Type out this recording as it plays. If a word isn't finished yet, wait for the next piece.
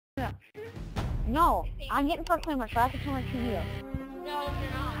No, I'm getting first claimer, so I have to turn my TV up. No,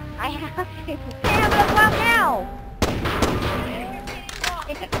 you're not. I have to. Damn, look out now!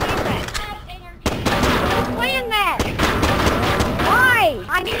 It's a clan match. It's a clan match! Why?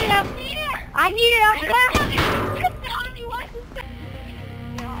 I need it up. I need it up.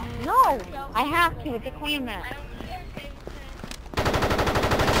 No, I have to. It's a clan match.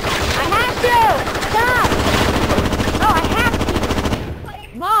 I have to! Stop! No, I have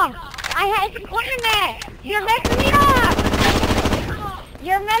to! Mom! It's a clan match! You're messing me up!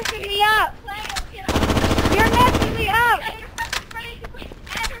 You're messing me up! You're messing me up!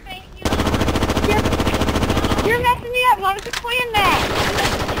 You're messing me up, Mom! It's a clan match!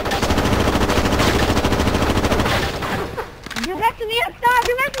 You're messing me up! Stop!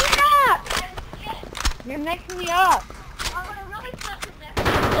 You're messing me up! You're messing me up!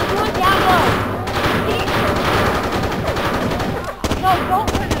 Let's do it down low! No, don't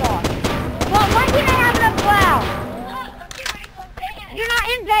turn it off! Well, why can't I have it up loud? You're not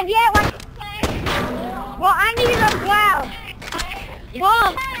in bed yet! Well, I need it up loud!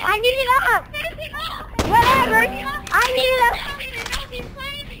 Mom, I need it up! Whatever! I need it up!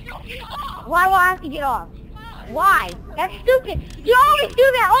 Why will I have to get off? Why? That's stupid! You always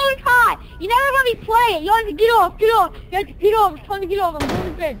do that all the time! You never let me play it! You always get off! Get off! You have to get off! It's time to get off! I'm going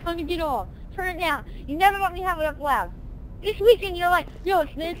to bed! Time to get off! Turn it down! You never let me have it up loud! This weekend you're like, yo,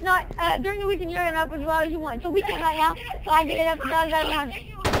 it's not, during the weekend you're up as loud as you want. It's a weekend right now, so I get it up as loud as I want.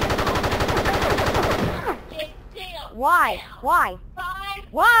 Why? Why?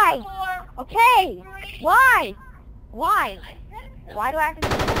 Why? Okay. Why? Why? Why do I have to...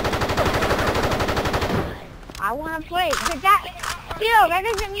 I want to play. But that, still, that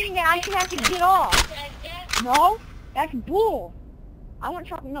doesn't mean that I should have to get off. No? That's bull. I want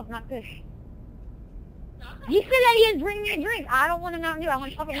chocolate milk, not this. You said that he didn't bring me a drink. I don't want a Mountain Dew. I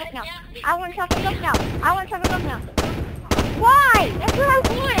want chocolate milk now. I want chocolate milk now. I want chocolate milk now. Why? That's what I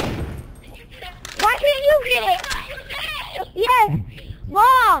want. Why can't you get it? Yes.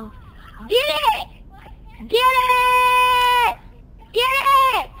 Mom. Get it. Get it. Get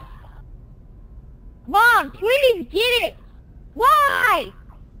it. Mom, please get it. Why?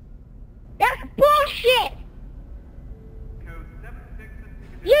 That's bullshit.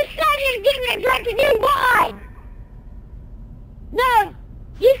 You said you'd give me a drink and you lied! No!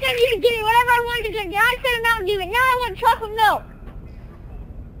 You said you'd give me whatever I wanted to drink, and I said a Mountain Dew, and now I want chocolate milk!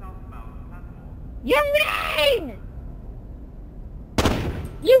 You're mean!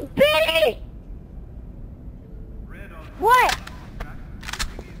 You bitch! What?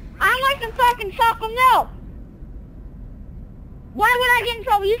 I want some fucking chocolate milk! Why would I get in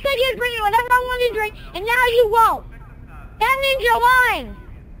trouble? You said you'd bring me whatever I wanted to drink, and now you won't! That means you're lying!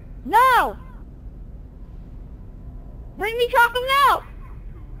 No! Bring me chocolate milk!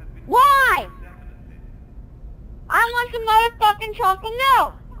 Why? I want some motherfucking chocolate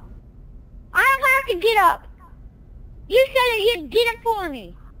milk! I don't have to get up! You said that you'd get it for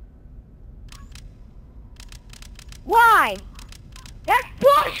me! Why? That's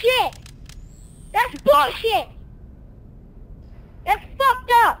bullshit! That's bullshit! That's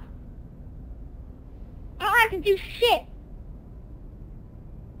fucked up! I don't have to do shit!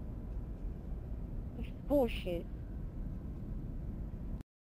 Bullshit.